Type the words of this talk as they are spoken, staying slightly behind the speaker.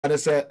they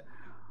say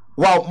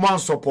wow man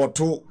support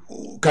to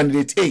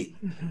candidate A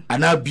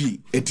and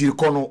B etil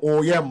kono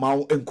o ye ma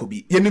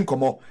enkobi ye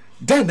nkomo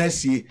then I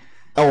see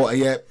our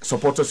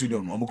supporters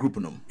union or group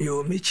no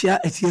yo mechia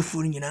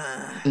etiefo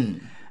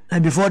nyina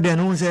and before then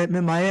who say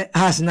me my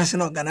has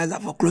national organizer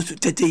for close to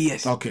 30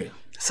 years. Okay,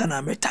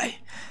 sana metai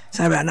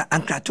sabe na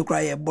ankra to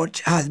cry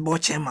has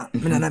board chairman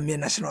me na me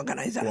national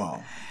organizer.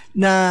 Wow.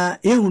 Na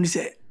ye hu ni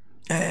say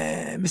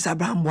Mr.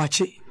 Abraham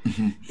Boakye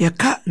ye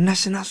ka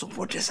national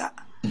supporters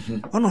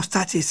one of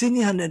started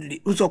single-handedly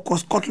also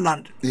called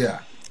Scotland. Yeah.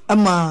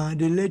 Ama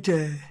the late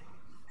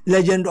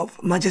legend of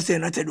Manchester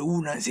United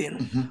who na say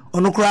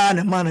ono cry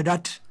na man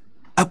that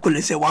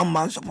actually say one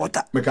man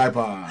supporter.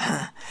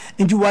 Mekaipa.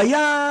 Into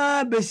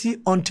waya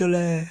basi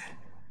until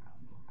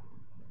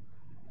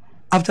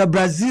after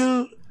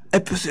Brazil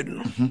episode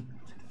no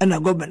and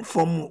a government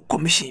form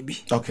commission be.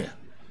 Okay.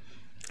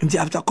 Into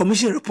after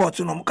commission report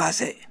no mo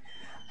say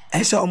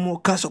I saw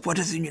more can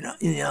supporters in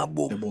your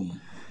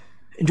boom.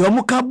 Into a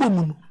muka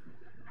boom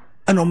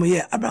and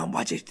Abraham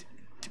Boakye,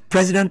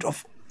 president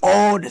of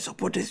all the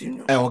supporters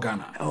union.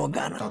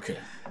 Ghana. Okay.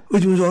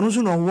 Which was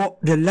also know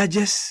the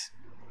largest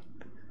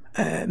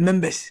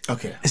members.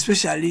 Okay.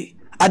 Especially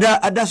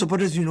other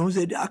supporters union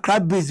say they are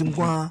crowd based in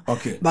Ghana.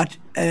 Okay. But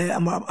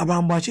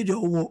Abraham Boakye the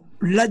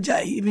larger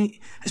even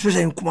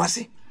especially in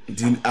Kumasi.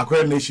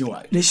 Acquired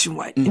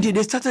nationwide. Indeed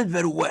they started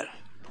very well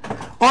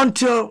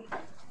until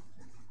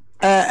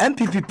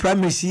MPP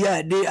primaries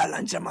here they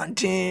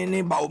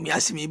Alanchamantin ba omi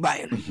asimi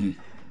bae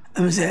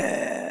no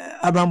say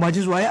Abraham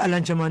Boakye why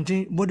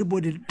Alanchamantin body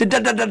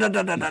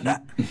da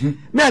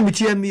me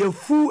amiti me a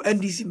full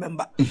NDC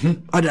member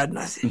other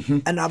than say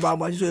and Abraham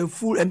Boakye a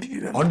full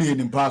MPP member on the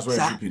in pass where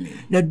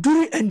MPP now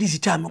during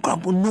NDC time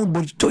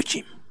nobody touch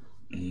him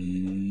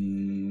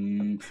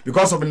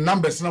because of the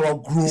numbers now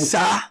grew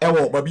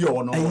baby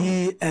or no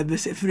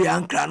say free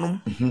ankra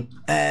no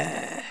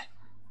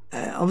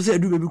obviously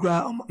do baby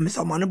cry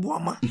Mr.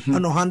 Manebuama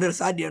and 100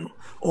 sadian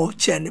or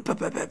chen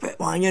pepe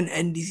one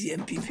NDC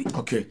MPP.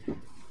 Okay.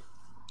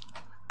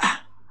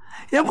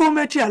 You go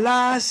met here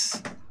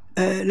last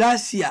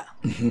year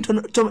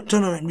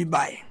tournament we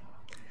buy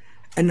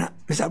and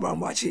Mr.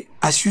 Boakye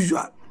as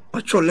usual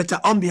a letter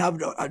on behalf of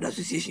the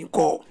association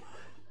called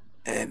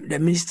the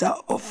Minister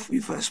of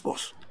Youth and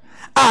Sports.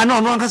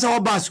 No one can say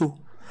what baso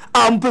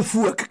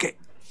fu keke.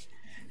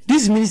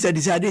 This minister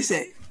decided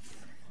say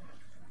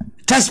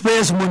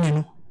taxpayers money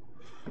no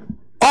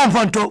on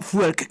fanto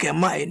fuel keke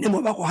mai name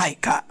of high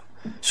car,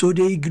 so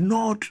they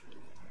ignored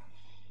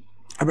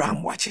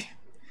Abraham Boakye.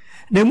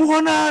 They move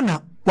on na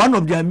one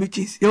of their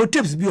meetings your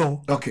tips be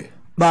on okay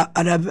but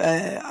at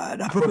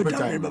the appropriate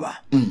time baba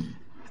and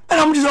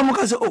I'm just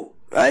almost say oh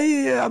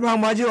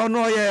Abraham Boakye or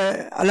no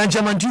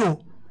Alanchamanti.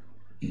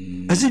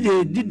 I said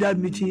they did that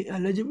meeting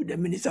allegedly with the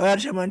minister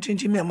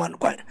Alanchamanti me man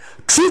quite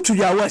true to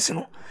their words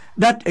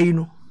that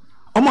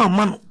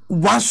man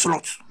one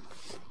slot.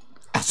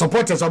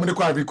 Supporters, how many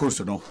quite recourse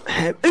to know?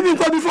 Even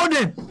before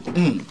then.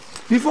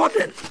 Before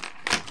then.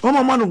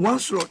 Oh, man, one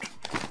slot.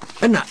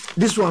 And now,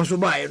 this one so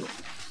by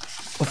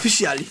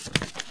officially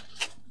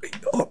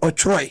or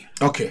Troy.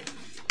 Okay.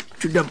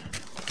 To them.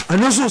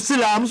 And also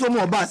still I'm so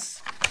more bus.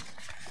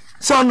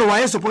 So no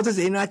why supporters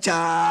in a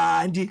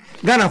cha and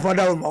Ghana for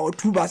that or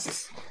 2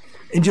 buses.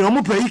 And you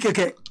know pay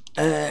keke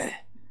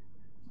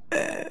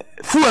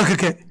full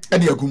keke.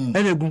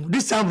 And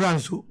this time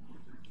round so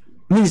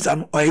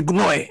minister or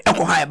ignore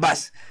echo high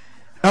bus.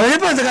 Now the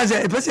person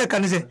say a person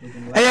can say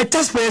a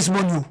taxpayers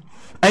money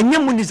and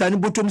your minister and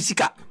bottom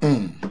sika.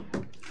 And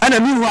I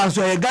mean one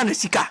so a Ghana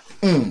sika.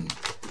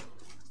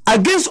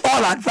 Against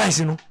all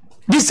advice,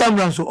 this time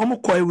round so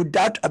almost call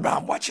without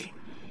Abraham Boakye.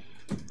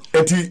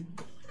 Eti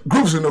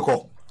groups in the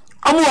call.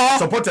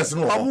 Supporters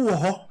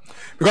no.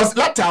 Because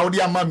that time the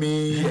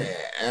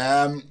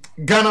mami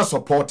Ghana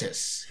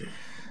supporters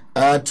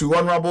to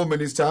Honorable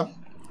Minister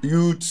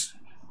Youth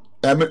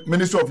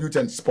Minister of Youth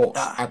and Sports,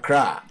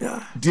 Accra,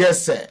 dear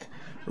sir,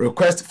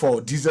 request for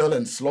diesel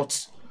and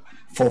slots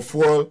for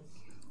fuel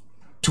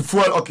to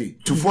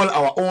fuel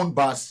our own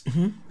bus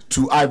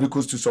to Ivory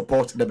Coast to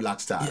support the Black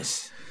Stars.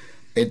 Yes.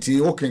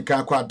 Eti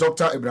Okinkakwa,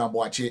 Dr. Abraham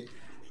Boakye,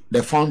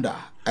 the founder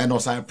and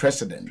also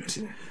president.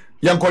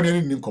 Young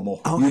Cornelius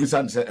Ninkomo, you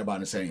listen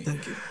about saying.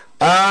 Thank you.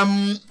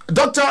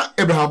 Dr.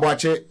 Abraham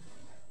Boakye,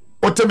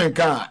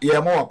 Otemenka,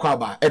 Yamo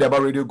Kwaba, Edaba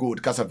Radio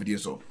Gold, Casa Video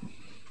so.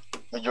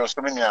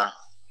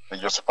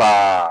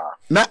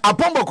 Na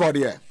apombo ko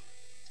de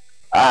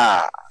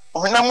na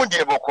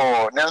mudi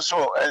boko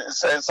nanso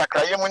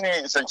sakraye mu ni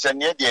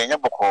sanchane de enya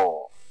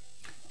boko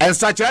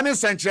ensachane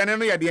sanchane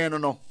no ye de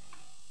no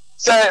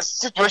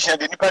situation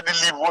de nipa de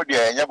live wo de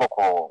enya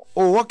boko.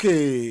 Oh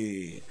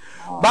okay.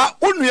 Ba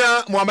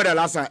unua Muhammed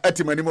Alhassan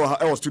atimani mo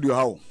e studio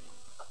how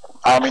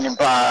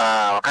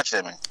Aminimpa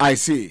wakache me. I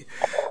see.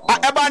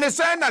 Eba ne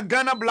say na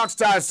Ghana Black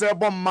Stars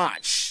bomb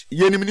match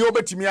yenim ni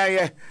obetimi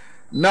aye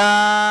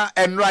na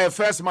enra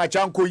first match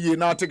anko yi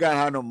na te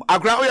Ghana hanom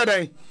akra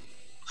oyadan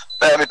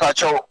me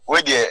pacho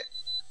we de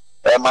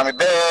mami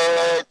be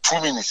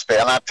 2 minutes pe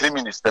na 3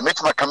 minutes pe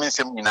make ma come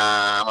sem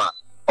nyina ma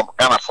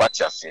Ghana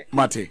Fatiase.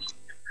 Mate.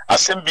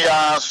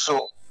 Asembia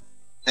so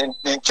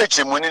in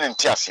church money in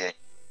Tiasie.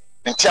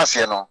 In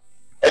Tiasie no.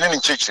 And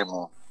in church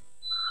mu.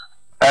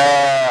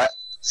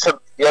 So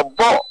your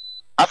bo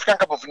African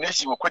Cup of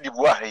Nations will Cote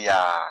d'Ivoire here.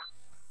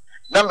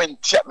 Na men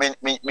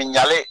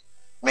nyale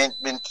men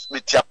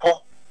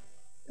tiapo.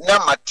 Na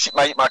my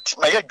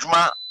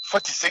adwuma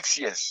 46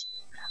 years.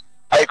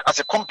 As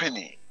a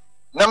company.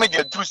 Na me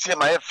dey do say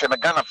my FM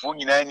Ghana fo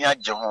nyina ni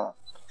agye ho.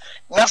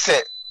 Na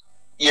say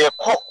ye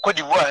Cote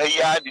d'Ivoire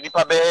here the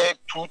nipa be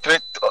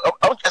 2-3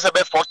 I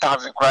be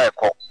 4,000 cry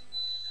ko.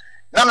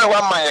 Na me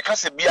one man ye ka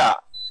say bia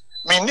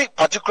me ni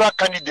particular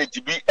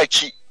candidate bi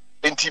achi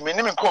enti me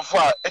ni me nkofo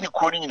a any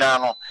ko ni nyina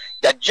no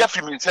ya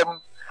Jeffrey me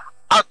nsem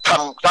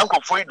atam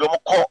tankofo yi do mo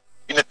ko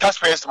in the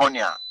taxpayers money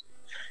a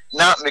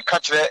na me ka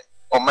kire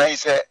o man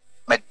say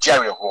me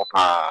diare ho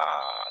pa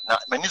na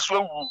me ni so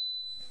awu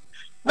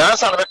na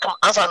answer me come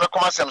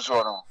asem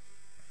so no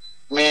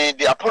me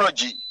the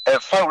apology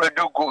for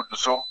Radio Gold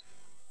so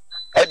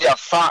e dia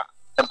fa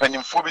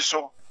empanimfo bi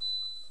so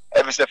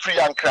e be say free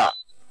ankra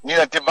ni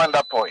na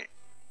Devanda Boy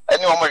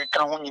any one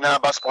can who in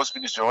our sports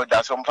ministry or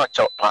that's some fact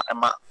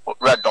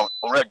red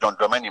don't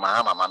domani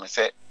mahama me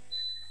say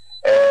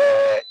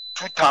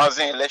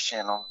 2000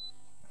 election no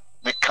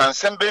we can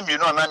send be me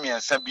no na me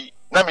answer bi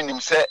na me nim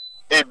say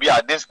e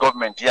bia this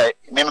government here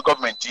name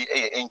government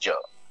angel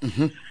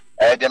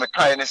they me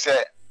kind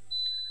say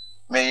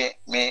me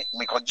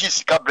ko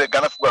Sika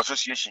Ghana Football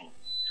Association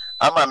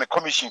ama me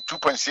commission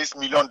 $2.6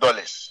 million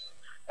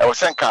I was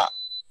senka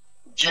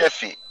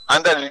GFA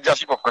under the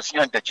leadership of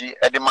Kosian Techi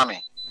Eddie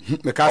Mami I'm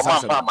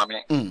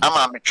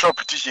a true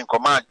petition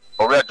command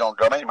or red on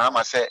Germany.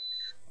 Mama said,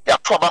 ya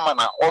trouble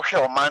man, or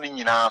share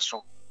money in our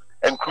so,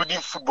 including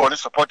football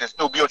supporters,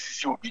 no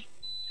BOCCOB.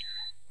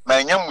 My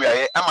young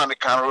way, I'm a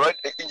can read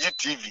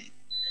TV.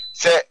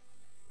 Say,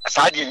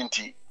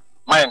 Sadianity,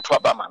 my and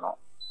Twabamano.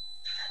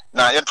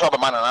 Now, your trouble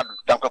man and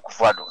Danko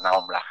Kufado,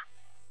 now,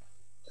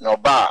 no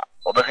bar,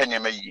 over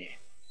Henry.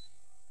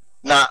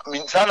 Now,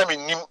 Minsana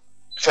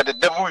said the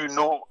devil you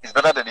know is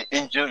better than the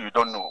angel you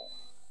don't know.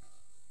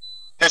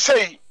 They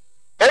say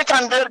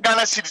 800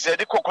 Ghana cities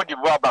they Cote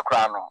d'Ivoire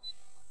background.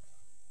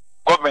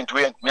 Government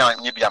we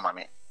me bia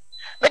mame.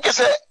 Like I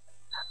say,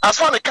 as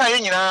far the kan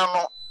nyina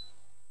no.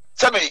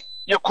 Sabe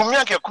ye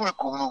kumia ke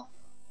kumikumu.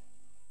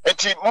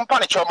 Enti mompa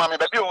ne choma me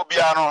ba bi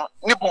obia no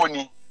ni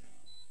boni.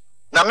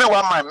 Na me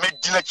wa man me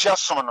gina chia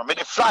som no me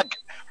the flag.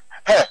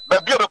 Hey,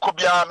 ba bi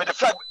obekobia me the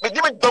flag. Me di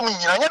me dom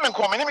nyina, nya me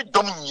nko me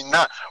dom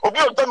nyina. Obi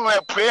odom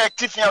no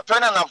proactive ya to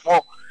na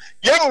for.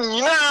 Ye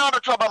nyina be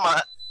to ba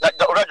ma like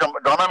the original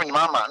Donami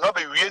Mama, no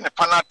be we in the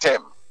panel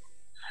term.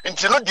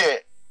 Until no day,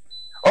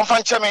 on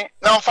fan chemi,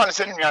 now fan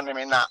sending me and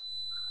me na.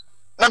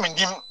 Namin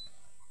dim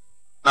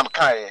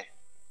Namkai.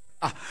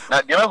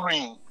 Now the other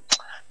green,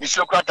 Miss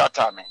Locrata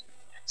Tame.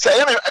 Say,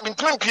 I've been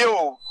twin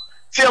PO.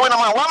 See, when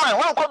I'm a woman,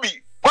 one could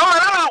be.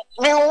 Woman,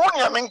 me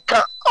wunya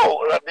menka.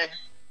 Oh, Raddy.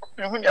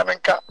 Me wunya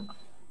menka.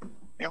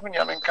 Me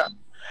wunya menka.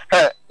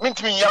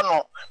 Mint me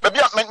yano, baby,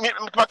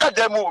 Maka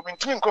demo,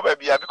 mint me go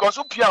baby, because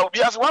Upia will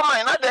be as 1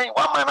 man a day,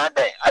 1 man a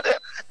day. I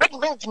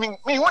don't me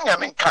when you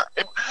mean cat.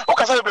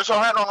 Ocasa be so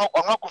high on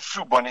Uncle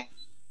Fu Bonnie.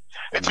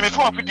 It's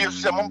before I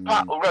produce some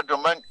mumpa or red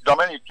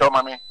Dominic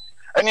Domame.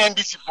 Any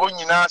NDC phone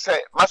you now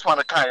say, Mass one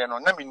a kind or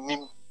Namin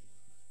Nim,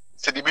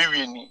 said the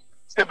baby,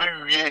 said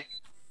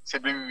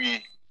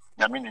baby,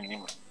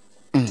 Namin.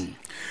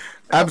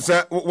 I'm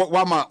say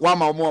one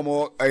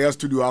more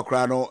studio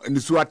Accra in the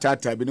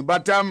Suatata,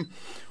 but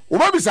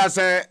Ubabisa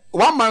say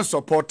 1 man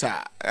supporter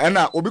and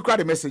Obi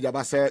the message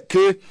about say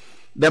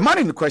the man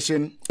in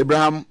question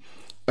Abraham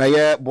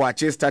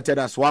Boakye started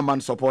as 1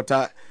 man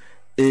supporter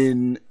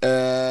in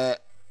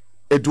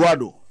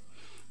Eduardo.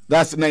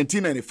 That's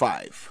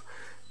 1995.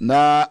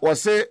 Now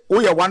was say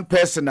we are one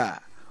person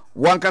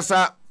one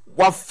kasa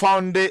what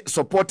found the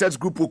supporters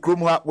group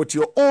with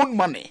your own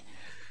money.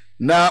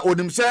 Now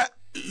Odim say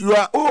you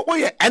are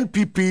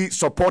NPP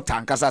supporter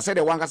because I said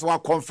the one kasa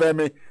one confirm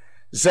me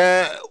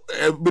say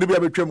biribi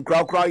abetwem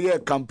kra ye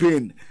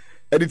campaign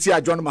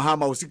editia John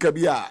Mahama osika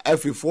bia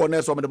F4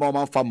 na so me the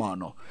man farmer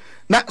no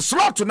na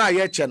slot na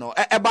ye che no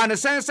e ba ne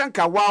sense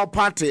ka wow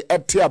party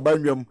etia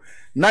banwam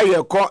na ye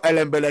ko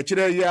elembele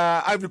kire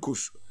ya Ivory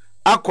Coast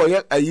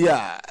akoye ayi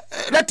a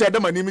let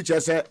them anim che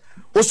say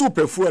osu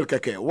pe fuel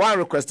keke one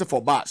request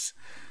for bus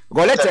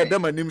go let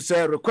them anim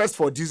say request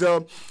for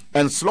diesel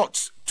and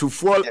slots to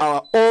fuel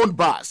our own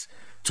bus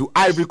to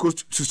Ivory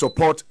Coast to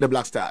support the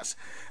Black Stars.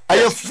 I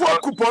have 4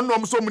 coupon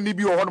no so many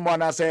be on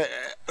one as a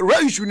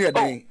right issue near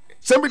day.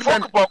 Somebody 4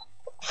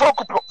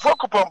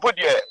 coupon put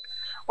there.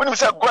 When we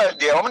say go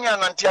there, how many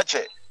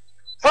antiache?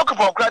 4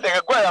 coupon credit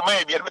go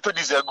am be able to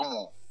diesel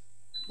gumu.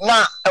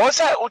 Now, I was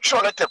say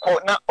ucho letter call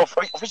na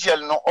official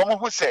no omo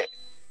who say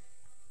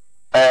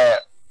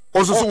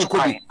also so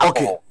could be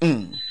okay.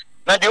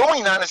 Now the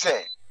only na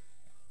say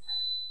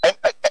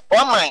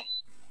one man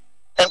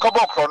and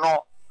kobo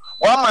chrono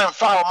 1 man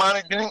fa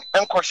man didn't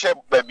enko share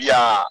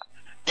babia.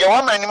 The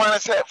 1 man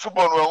say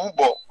football no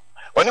hubo.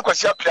 Oni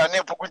kwasi apia na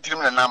epoku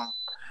tirim na nam.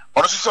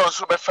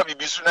 also be fa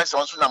bibi su na se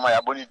onso na ma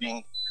ya boni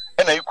din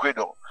e na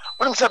Ecuador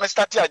when me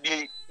start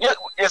ade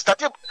you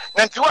started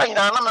 91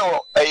 ina na me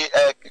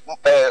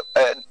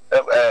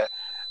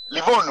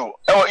Livorno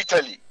or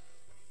Italy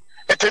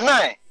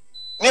 89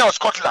 near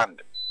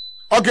Scotland.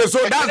 Okay, so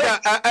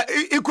that's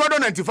Ecuador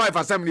 95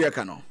 assembly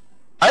no.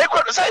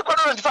 Ecuador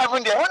 95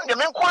 when the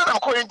men kwana am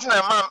calling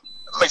na man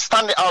me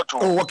stand out.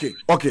 Oh, okay.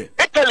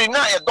 Italy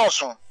na e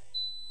dosun.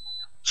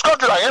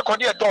 Scotland e ko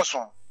de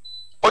dosun.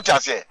 O ja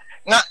say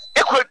na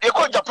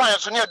Ecuador Japan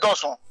so ne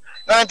dosun.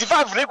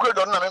 95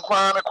 Ecuador na men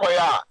kwana me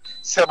koya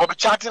say Bobby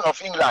Charlton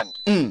of England.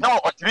 Now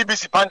at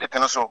BBC pandit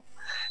no so.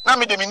 Na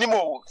me de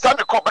minimo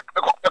sabe ko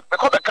beka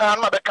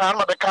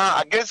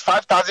against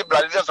 5,000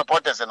 Brazilian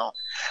supporters no.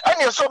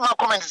 And you saw my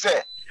comment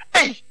say,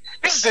 hey,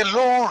 this is a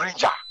lone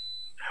ranger.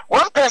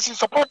 One person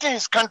supporting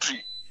his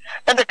country,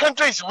 and the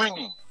country is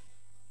winning.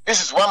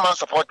 This is one man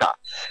supporter.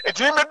 It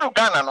remember to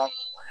Ghana no.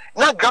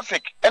 Now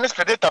graphic and it's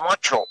predator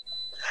macho.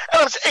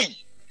 And I say, hey,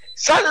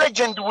 some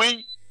legend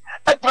way.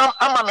 At mom,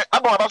 I'm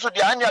about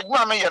the Anya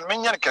Mammy and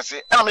Minion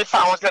Cassie, and I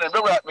found that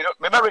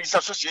a register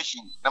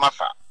association.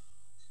 Namafa.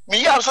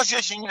 Me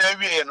association in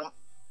every year.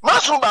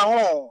 Masumba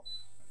home.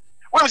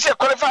 When we say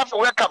qualify for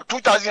World Cup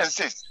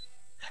 2006,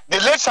 the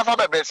late Safa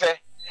Bebe say,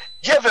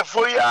 Jeff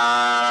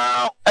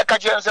Foya, a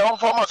catcher and one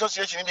former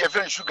association in the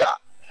friend sugar.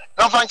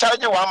 No fan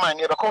charge one man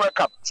near the World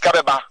Cup,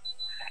 Scababa,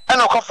 and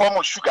no form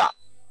of sugar.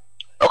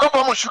 No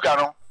form of sugar,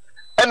 no.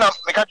 And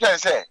the catcher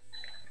say,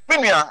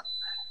 Minia,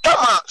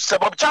 Tama,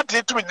 Sabab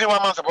chatted to me the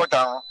 1 month support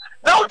now.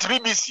 Now it's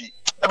BBC,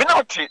 I mean,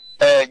 now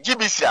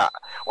GBC,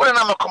 what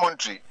a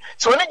commentary.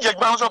 So when you get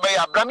bounce over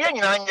a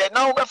Bramian,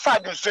 now we're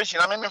fighting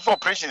demonstration, I mean, for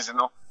operations, you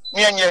know.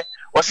 Nianye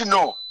was he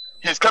no?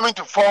 He's coming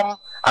to form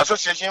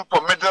association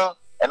for middle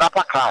and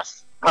upper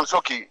class. I'm so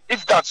okay.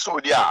 If that's so,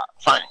 they are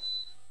fine.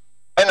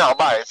 And now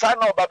by sign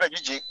now Baba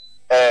Gigi,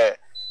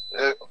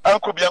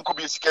 Uncle Bianco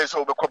case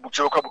over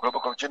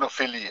Kobucho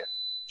failure.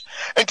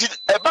 And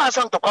a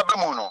basan to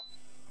Kwabemuno.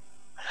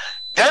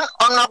 Then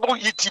Honorable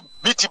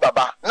BT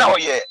Baba, now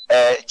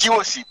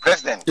GOC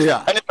president,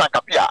 and the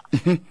Pakapia.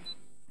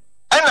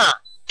 Anna,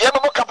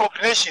 Yamamo couple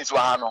of nations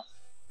were no.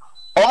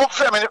 Almost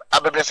family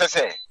Abebe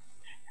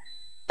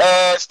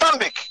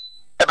Stambik,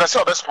 a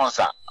person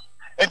sponsor.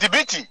 And the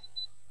BT,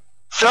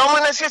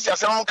 Flaminensis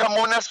as a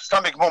Moncamonas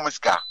Stambik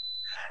Momuska.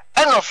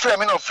 And no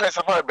frame, no friends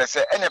of our best,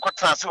 and a could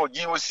transfer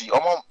GOC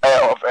of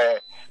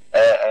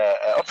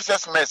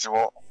officers mess.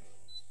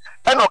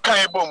 And no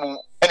kind of boom,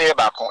 and a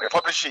back on a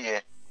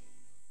publisher.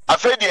 I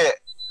fed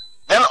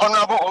then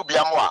Honorable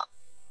Obiamwa,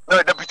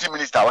 no deputy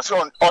minister, was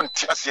on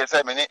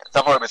TSM minute,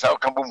 Safari Bessa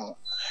Kambumu,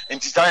 in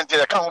Titan,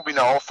 there can't be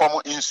now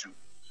formal insu.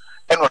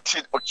 And what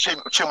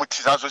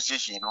Chimutis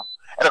Association,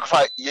 and a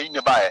fight in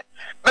the buyer.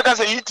 Make us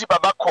a Yiti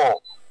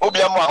Babako,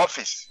 Obiamwa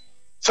office.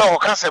 So,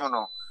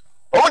 Casemino.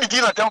 Only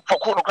dinner time for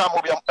Konogram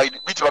Obiam,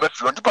 beat Babak,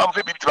 to pump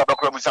beat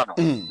Babamusano.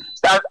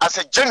 As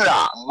a general,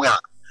 our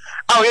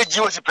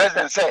GOC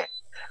president say,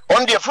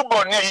 on the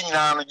football near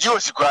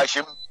GOC crash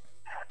him,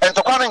 and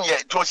to come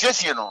yet to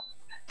Association,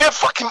 they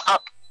fuck him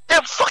up.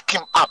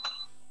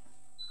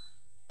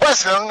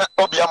 President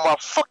Obiamwa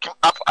fuck him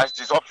up at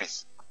his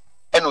office.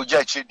 And no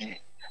judge. And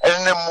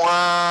then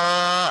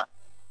moi,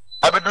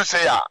 I would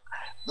say,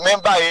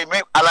 member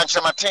Alan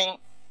Chamatin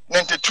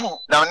 92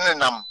 now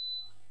Nenam.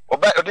 Or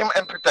by them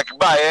empathic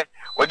buyer,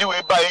 or do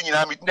we buy in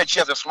the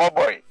as a small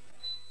boy?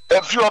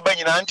 A few of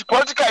Benny anti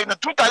political in the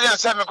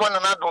 2007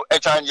 Conanado a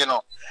change, you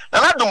know.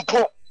 And I don't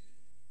put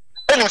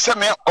any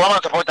semi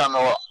or support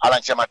no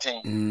Alan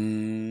Chamatin.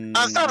 And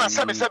Sana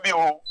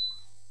Sabio,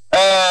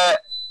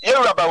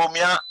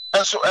 Yerabawumia,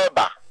 and so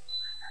Eba.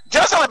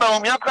 Just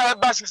about Umia cry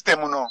bus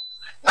system, no.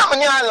 Now,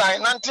 many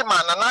line,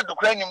 Nantiman, and I do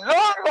cry him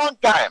long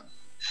time.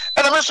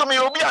 And I mentioned me,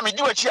 I mean,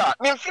 do a chair,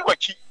 mean, feel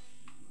what she.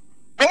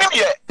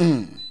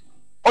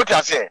 What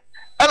I say,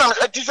 and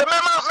it is a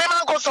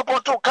member go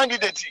support to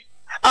candidate.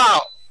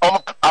 About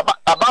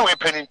a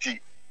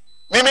penalty.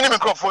 Maybe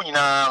microphone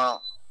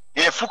now, a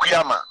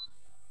Fukuyama.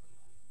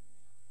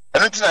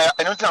 And I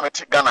don't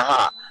think Ghana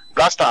ha,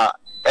 blaster,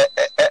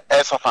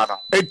 Sofano.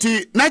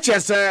 Eti,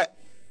 nature,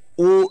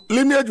 who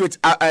lineage with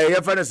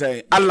a friend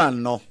say,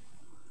 Alan, no.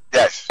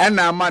 Yes. And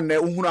a man,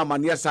 Uhuna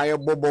Mania Saya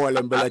Bobo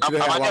and Bella.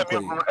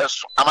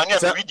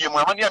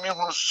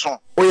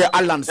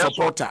 Alan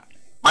supporter.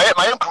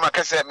 My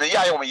uncle said, "Me,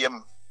 I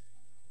am."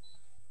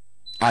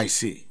 I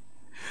see.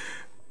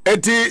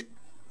 Eti,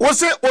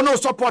 was it ono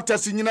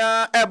supporters in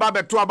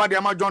Babe to about the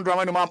Amajon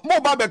Drama? More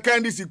Babe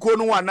Candy,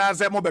 Sikonu, and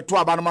Naza, Mobe to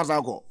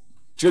Abanamazago.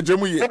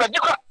 Chejemu,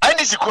 I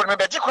need to call me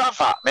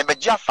Jaffa, maybe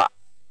Jaffa.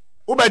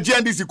 Uba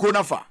Jendi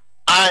Sikonafa.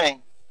 I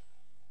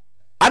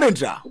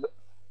don't know.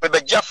 Maybe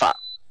Jaffa.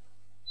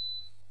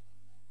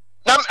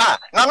 Now,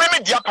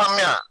 maybe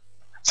Japamia.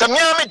 Some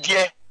yammy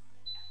dear.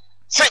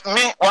 Set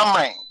me one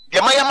mind.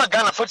 Yamayama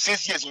Ghana for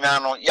 6 years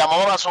now,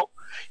 Yamawaso,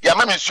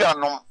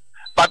 Yamamiano,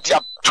 but you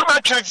have too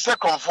much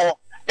second for,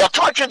 you have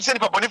too much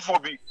for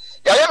Bonifobi.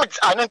 I am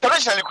an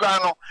international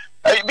crano,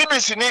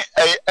 BBC,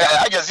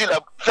 Ajazilla,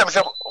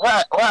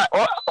 where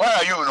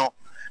are you? No,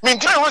 Me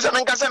tell you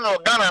me kasa me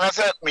Ghana na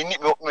say me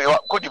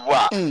Cote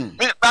d'Ivoire.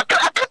 I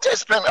can't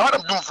explain what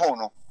I'm doing for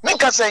no. Me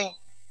kasa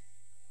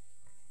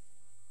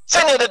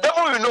say the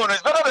devil you know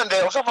is better than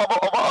the also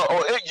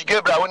about age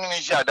Gabriel when you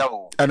share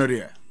devil. I know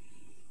there.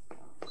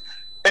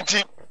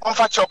 Enti on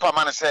fa chopper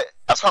man say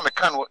as far me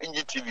can wo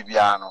NGTV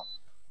bia no.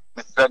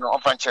 Me say no on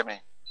fa nche me.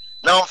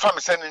 Na on fa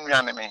me say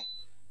nnuane me.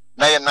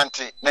 Na ye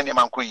nante na ne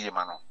man ko yie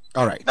ma no.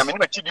 All right. Na me ni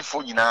machidi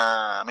phone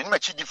nyina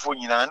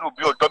na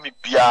obi odo me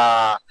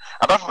bia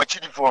aba fa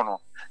machidi phone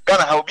no.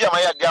 Gana ha obi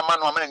amaya de ama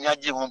no amana ni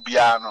agye ho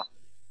bia no.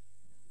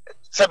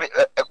 Sebe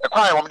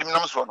ekwan wo mdim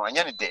nam so no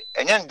enya ne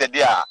de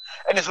de a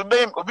ene so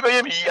be obi be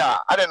ye mi yi a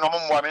ade no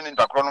mo me ni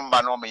ntakro no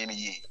mba no me ye mi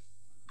yi.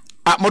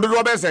 Ah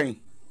mododo be sen.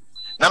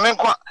 Na me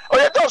nkwa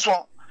oye to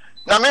so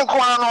na me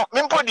nkwa no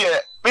me mpo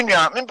de me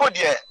nua me mpo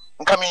de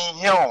nka me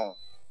hia o.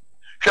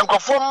 Hwe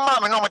nkofo ma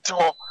me no mte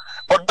ho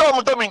odo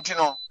mo do me nti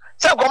no.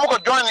 Say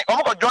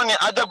omo join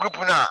other group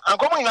na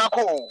anko mo nyina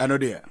ko. I know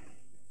there.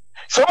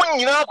 So mo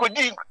nyina ko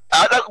di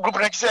other group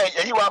na say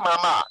yi wa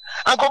mama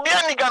anko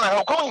bia ni Ghana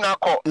ho ko mo nyina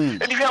ko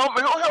e di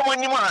hwe mo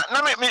nim a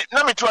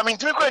na me to am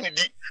ntimi ko ni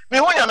di me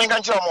ho nya me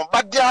kan kire mo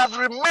but they have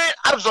remained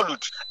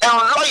absolute and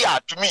loyal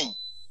to me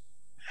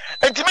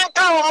ntimi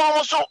nka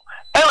mo so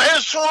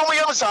so mo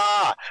yam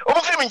sa o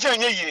mo fi me nche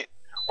nye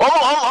o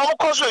mo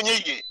ko so nye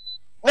yi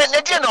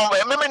na die no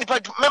me pa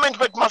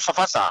ma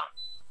fafasa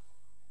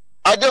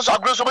I just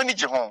agree so many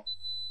jehon.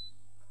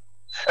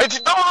 Eti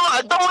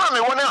I don't know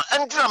me wanna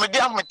enter me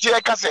dia me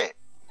tie ka se.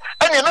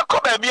 Ene me ko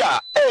ba bia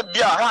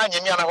ha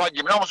anya mi ana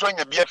hwaje na mo so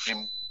anya bia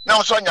fim. Na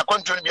mo so anya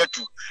control bia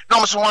tu. Na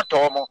mo so ho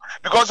to mo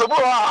because obo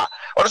ha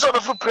or so be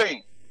full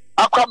praying.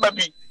 Akwa ba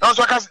bi na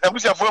so ka se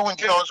abusia fo hu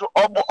nti na so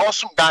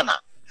osum Ghana.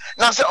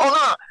 Na se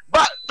ona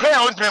ba prayer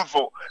on them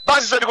for.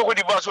 Ba se de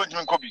kokodi ba so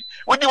ntimi ko bi.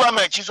 Wodi wa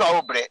ma chi so a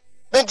wo bre.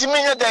 Nti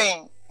menya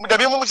dan. Da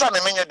bi mu sa me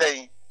menya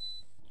dan.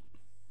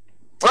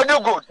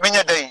 Radio Gold,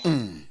 menya day.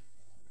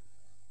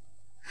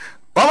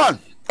 Maman,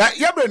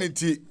 ya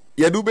breniti,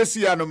 ya do be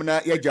see anom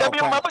na ya jaw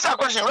kwa. Ma bisa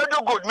question,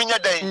 Radio Gold menya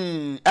day.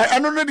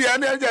 Anu no dia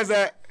na ya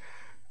say.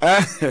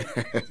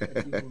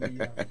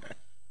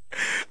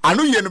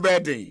 Anu ye no be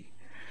day.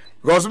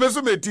 Because me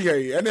so meti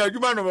here, ene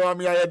adwuma no ma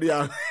me ya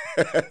dia.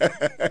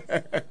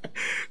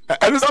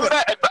 Anu so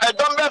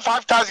don be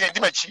 5,000 di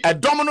machi.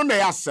 Edom no na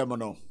ya asem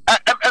no.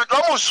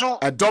 Omusu.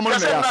 Edom no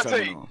na ya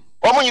asem no.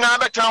 Omo nyina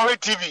be tan ho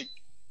TV.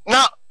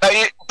 Na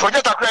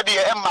project akredi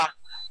Emma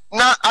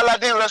na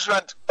Aladdin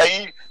restaurant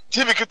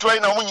TV kitwa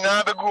na mu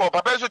nyina be go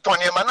papa so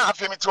toni ma na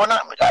afemi ti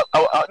na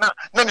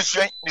ni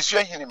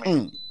sua hini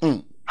me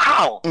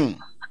how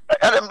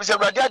Adam say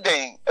brother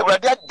den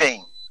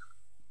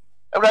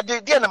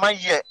Ewrade dia na ma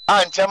ye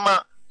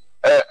anchama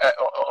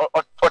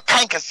o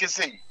tank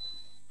say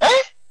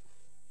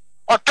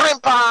o time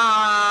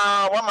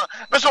pa wama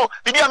so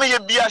bibia me ye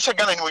bia she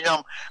Ghana ni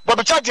onyam but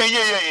be charge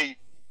ye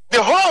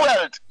the whole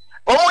world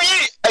omo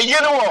yi aye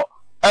no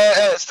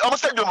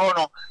almost said no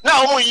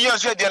now omo yi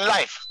answer their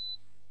life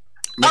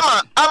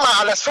ama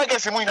Alex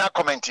Ferguson mu ina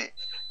comment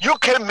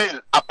UK mail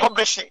a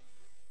publishing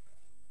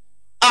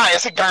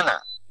yes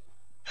Ghana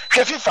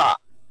FIFA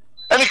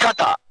any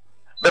kata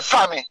the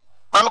family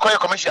mama ko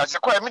commercial say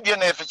ko me de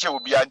na efe che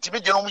obi anti me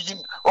de omo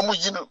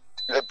yi no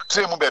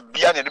tray mu be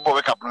bia na de bo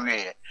wake up no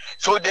we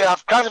so they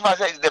have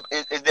classified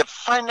is the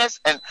finest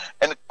and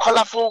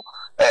colorful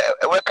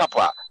wake up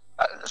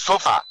so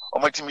far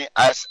omatimi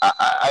as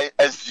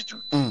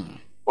institute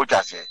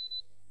ojase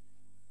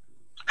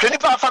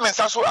Kenipa famine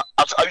saso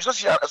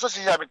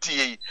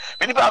associate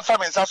Kenipa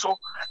famine saso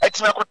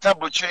etime akota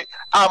broche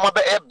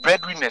amabe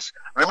breadwinners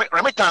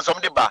remittance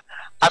of the ba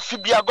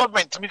afibia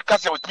government mi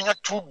kase otiminya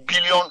 $2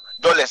 billion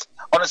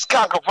on a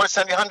scale of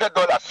sending $100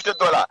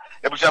 $50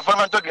 ebuja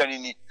farmant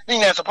oduani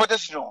ni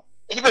supporters no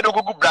if you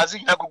go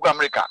Brazil na go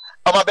America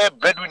amabe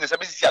breadwinners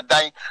abisi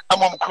adan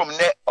amom krom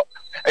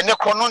ne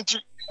krononti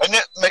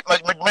ene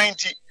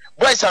magmenti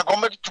boys are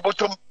going to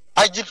bottom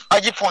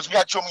IG phones be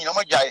at me no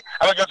majai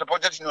I just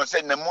supported you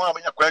say na mo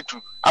amanya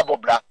kwatu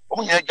abobra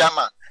omunya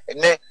jama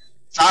ene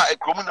sa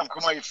ekromunam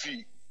kuma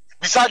efi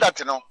beside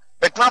that no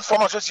the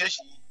platform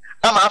association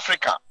am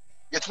Africa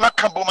yet na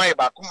kamboma e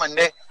ba kuma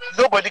ne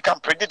nobody can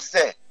predict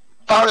say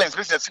violence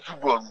business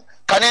football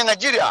can in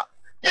Nigeria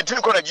yet in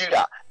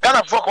Nigeria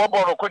Ghana for ko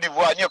boro Cote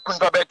d'Ivoire near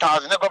kunba be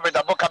 1,000 na government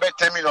aboka be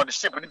 10 million the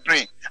ship the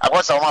pray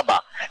agwa sa maba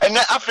and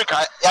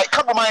Africa ya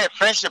kamboma e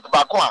friendship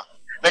ba ko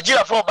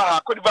Nigeria for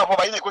ba Cote d'Ivoire for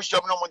ba ina ko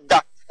shop no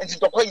da enti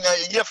to kwa ina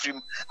ye free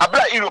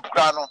abra Europe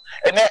kra no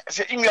and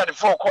say England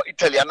for ko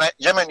Italy and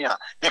Germany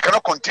they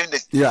cannot contain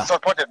this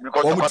supported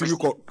because of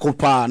ko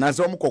pa na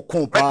so ko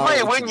pa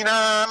my when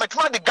nyina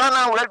matuma the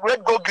Ghana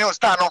red gold green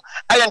star no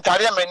I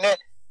entire me ne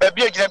ba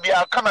bia gina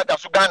bia Canada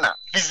to Ghana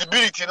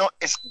visibility no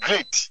is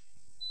great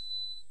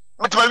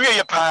matuma wie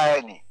ye pa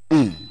ni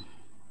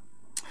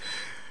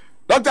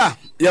Doctor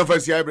your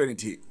first year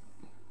ability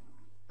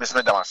Miss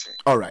Medamasi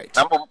all right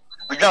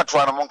we got to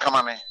one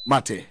come me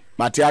Mate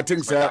I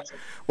think sir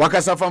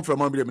wakasa from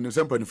Mambile minim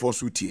sempa ni for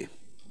sutie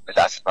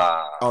that's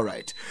pa all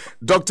right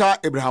Dr.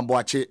 Abraham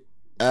Boakye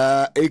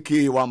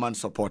aka one man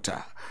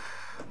supporter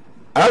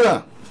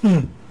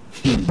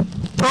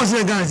What's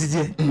the gun?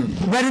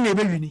 Better than a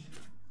baby.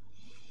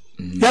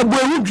 Ya boy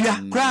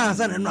wudua kra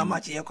ansa na no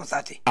amache ye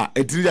kosate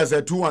it is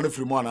just 200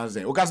 free more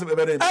answer o ka se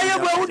better than ya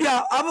boy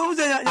wudua abu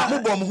say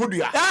abobom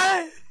hodua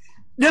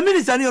the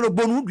minister na ro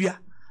bonu wudua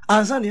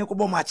ansa na ye ko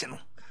bom ache no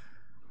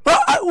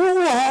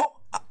wo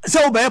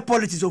so be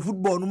politics of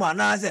football no ma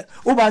na say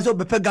wo ba so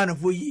be Ghana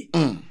for yi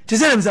ti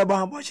say dem say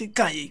ba bo shi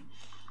kan yi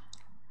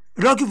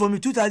lucky for me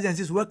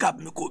 2006 World Cup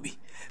me Kobe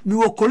me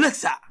wo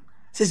Co-Linkz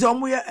say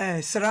omo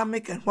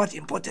ceramic and what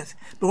importance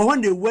because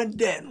when they went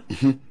there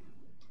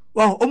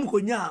wow,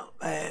 konya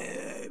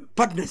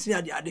partners near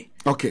the ade.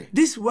 Okay.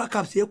 This World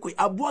Cup say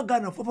Abua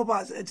Ghana for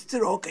papa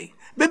still okay.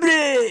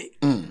 Baby,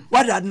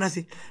 what did I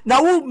say?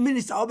 Now who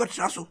minister over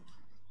Traso?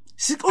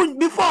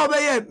 Before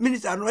be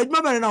minister no,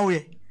 remember now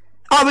we.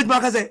 I bet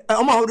Maka say,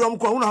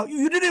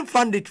 you didn't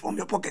fund it from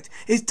your pocket.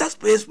 It's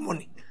taxpayers'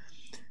 money.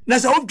 Now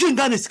so of drink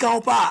Ghana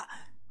scam pa.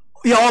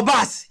 Your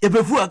boss, you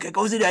prefer ke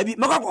cause there be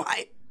Maka go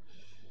high.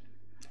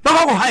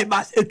 Maka go high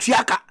boss e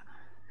tuaka.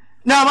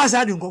 Now ma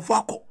say go for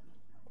akọ.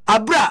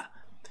 Abra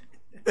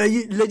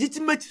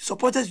legitimate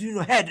supporters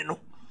union head no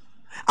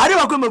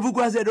adewa ko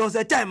mavuku said there was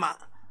a time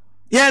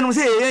yeah no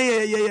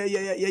say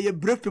yeah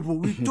brave people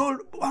we told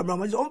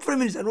Abraham on prime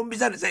minister no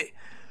bisa say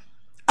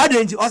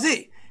adenji o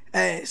say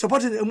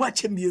supporters emu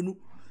achembienu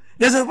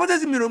the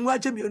supporters me no emu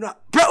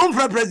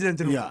achembienu president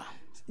no yeah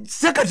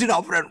secretary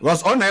of friend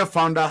was on a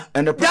founder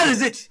and the that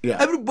is it yeah.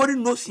 Everybody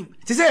knows him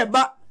he say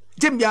ba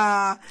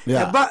jembia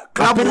ba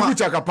club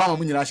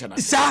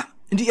sir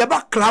the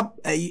Yaba club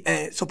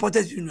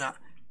supporters union.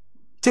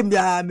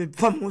 Timbia me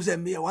from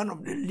one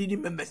of the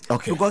leading members.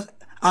 Okay. Because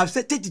I've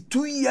said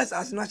 32 years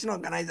as national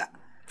organizer.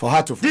 For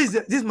her to this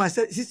is my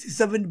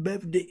 67th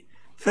birthday,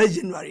 1st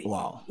January.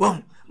 Wow.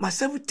 Well, my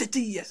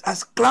 30 years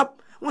as club.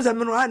 Once I'm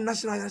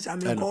national organizer,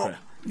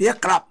 I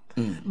club.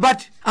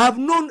 But I've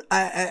known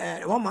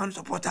one man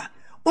supporter.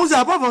 Also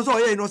apart from so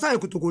you know say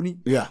kutokoni.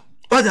 Yeah.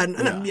 But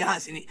na me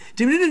hasini.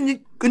 Timini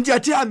ni kunti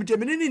am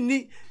timini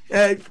ni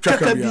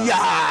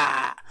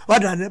chakabia.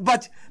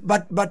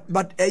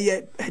 But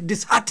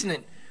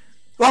disheartening.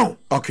 Wow.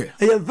 Okay.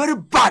 Very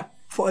bad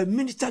for a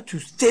minister to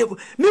stay.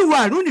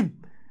 Meanwhile,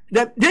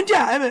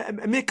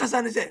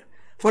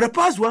 for the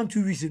past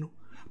 1-2 weeks, you know,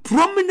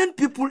 prominent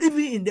people,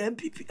 even in the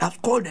MPP,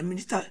 have called the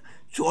minister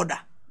to order.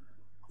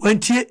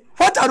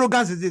 What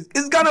arrogance is this?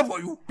 It's Ghana for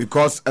you.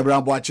 Because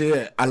Abraham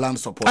Boakye Alan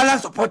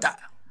supporter.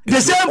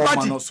 The same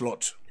party.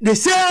 The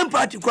same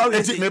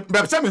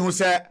party. Me who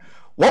say.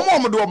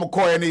 One more do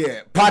call any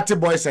party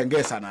boys and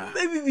girls and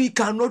maybe we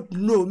cannot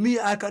know. Me,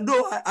 I can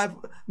know.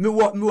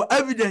 Me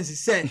evidence is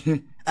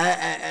saying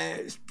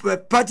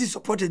party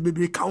supported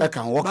baby can work.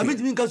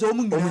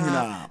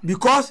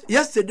 Because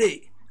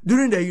yesterday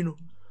during the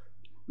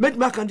met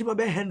my country my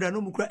Hendra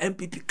no mukra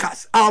MPP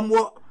cast.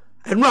 No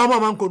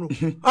amamanko no.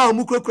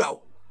 Mukra crowd.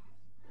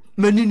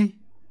 Menini.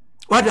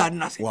 What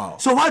did I say? Wow.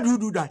 So why do you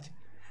do that?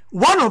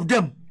 One of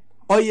them,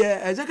 or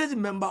executive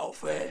member of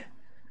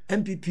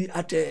MPP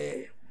at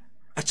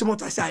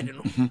Achimota side,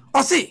 no.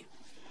 Or see,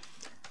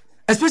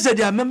 especially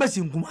their members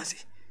in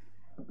Kumasi.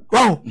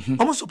 Wow,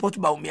 almost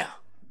supported by Umia.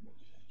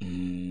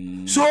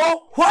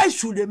 So why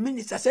should the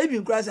minister say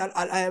in Christ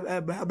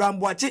Abraham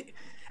Boakye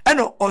and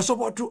or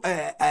support to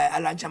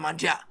Alan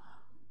Chamantia?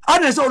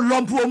 And so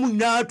lumpu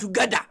now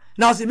together.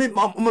 Now see me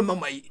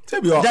mama.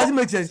 Doesn't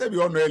make sense. We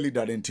all know a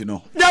leader, didn't you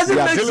know? Doesn't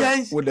make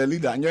sense with the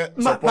leader and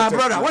my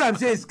brother. What I'm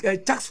saying is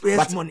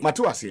taxpayers' money.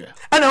 Matuas here.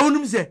 And I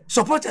want to say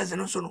supporters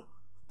and also no.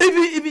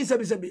 Even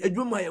sabi a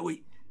dream my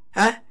way.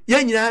 Huh?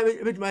 Yeah,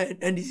 with my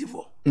NDC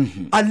for.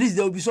 At least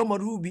there will be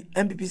somebody who will be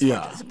MPP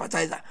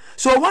sympathizer.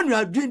 So when we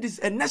are doing this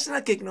a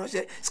national cake now,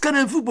 say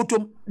scanning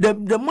football,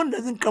 the money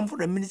doesn't come from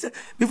the minister.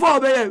 Before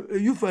I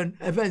youth and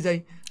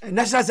say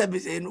national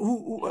service and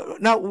who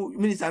now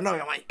minister now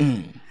am I.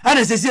 And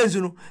I say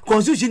you know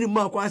constitution in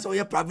Mark once or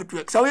your private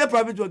work. So your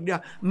private work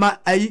there my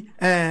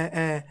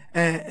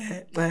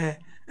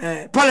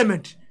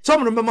parliament.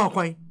 Some of them are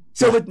quite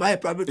so with my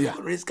private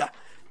work risk.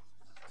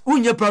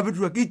 When your private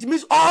work, it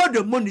means all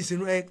the money is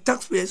in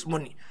taxpayers'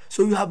 money.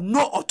 So you have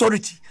no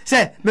authority.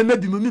 Say,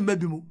 maybe.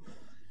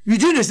 You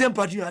do the same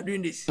party, you are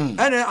doing this. And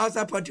then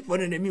outside party for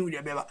the enemy with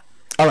your baby.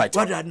 All right.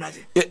 What are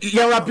nothing?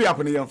 You're wrapping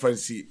up in the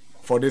fancy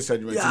for this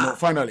segment. Yeah.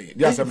 Finally,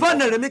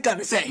 me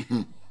can say,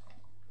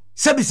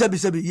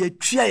 Sebi, you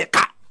try a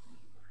car.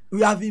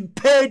 We have been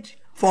paid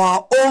for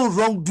our own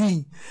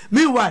wrongdoing.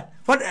 Meanwhile,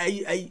 what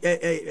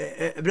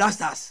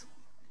blasters?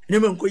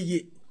 Never go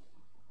ye.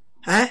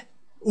 Huh?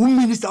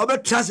 Minister over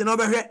trust and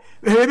over here.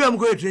 Maybe I'm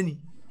going to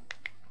training.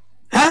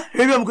 Huh?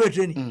 Maybe I'm going to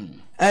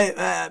training.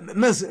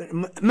 Mercy,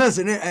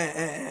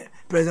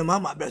 President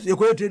Muhammad, you're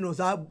going to train us.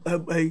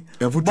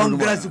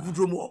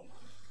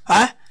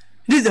 Huh?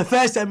 This is the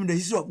first time in the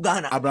history of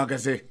Ghana. Abraham can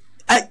say,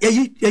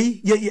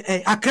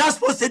 a Accra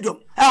Sports Stadium,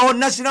 our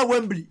national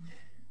Wembley,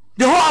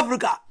 the whole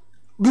Africa,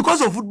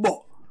 because of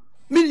football.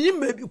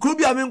 Meaning, could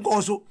be a man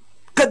also.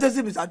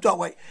 Catastrophe is at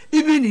way.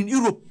 Even in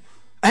Europe,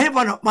 I have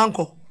an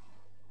manco.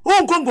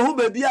 Oh, Congo,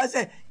 baby, I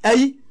say,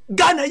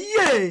 Ghana,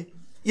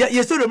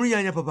 yeah, so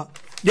the Papa.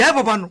 The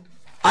Papa, no.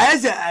 I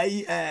say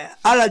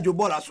ala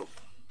jobola so.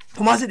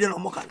 Kuma say dey no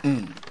moka.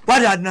 What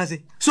did I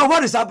say? So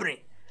what is happening?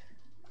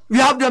 We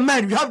have the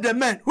men.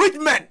 Which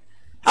men?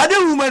 Are they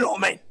women or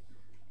men?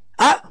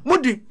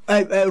 Mudi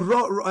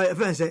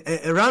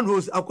round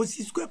house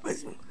akosi square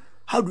person.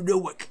 How do they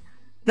work?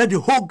 Now the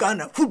whole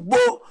Ghana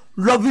football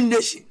loving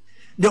nation,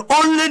 the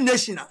only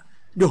nation,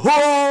 the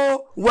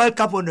whole World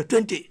Cup on the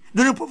 20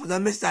 during Professor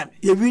Mess time.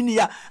 You win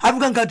here,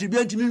 African country be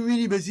anti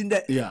me in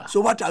there. Yeah.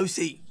 So what are you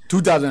saying?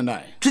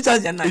 2009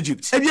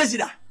 Egypt.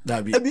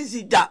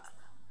 That.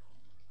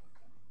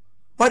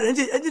 But I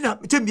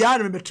didn't be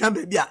out of the Trump.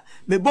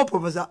 Me both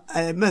Professor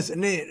Mess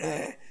and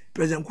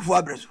President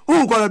Kufuor.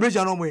 Who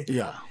collaboration on way?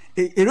 Yeah.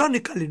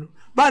 Ironically, no.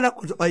 Bana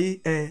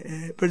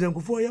President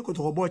Kufuor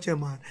ko board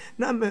chairman.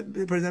 Now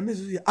President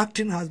Mess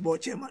acting has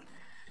board chairman.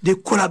 They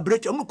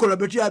collaborate. I'm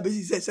collaborating. I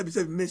basically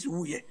say Mess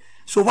who ye.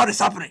 So what is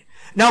happening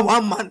now?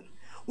 One man,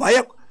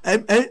 why?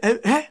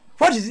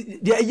 What is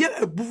it? The year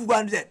a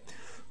buff there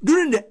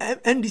during the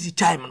NDC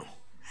time. No,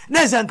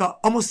 next anchor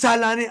almost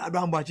salary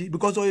Abambachi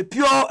because of a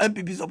pure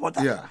MPP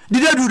supporter. Yeah,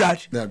 did they do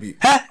that? That be.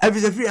 If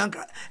it's a free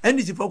anchor,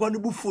 NDC for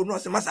one buff for no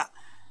semasa.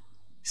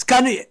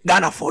 Scanning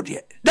Ghana 40.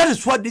 That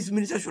is what this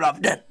minister should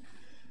have done.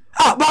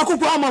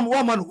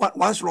 One man,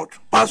 one slot.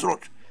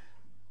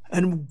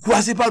 And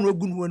Guasipa no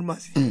good one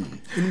mass.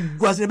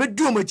 Guasipa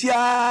do much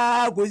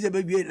goes a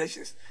baby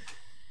elections.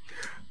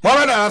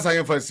 Muhammed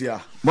Alhassan first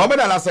year. Muhammed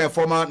Alhassan,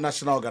 former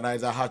national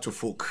organizer, had to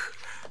folk.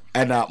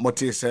 And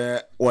Motti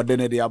say, what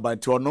then they are by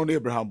to no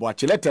Abraham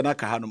Boakye. Let her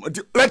Kahanum.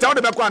 Let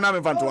her back one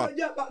name Fantua.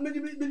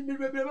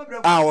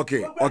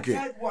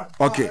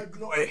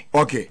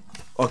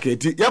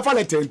 Okay. You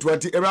follow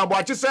 10-20. Abraham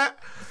Boakye say,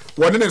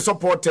 one in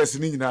supporters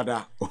in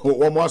Nada.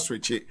 One more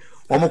switch.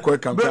 One more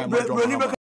quick campaign.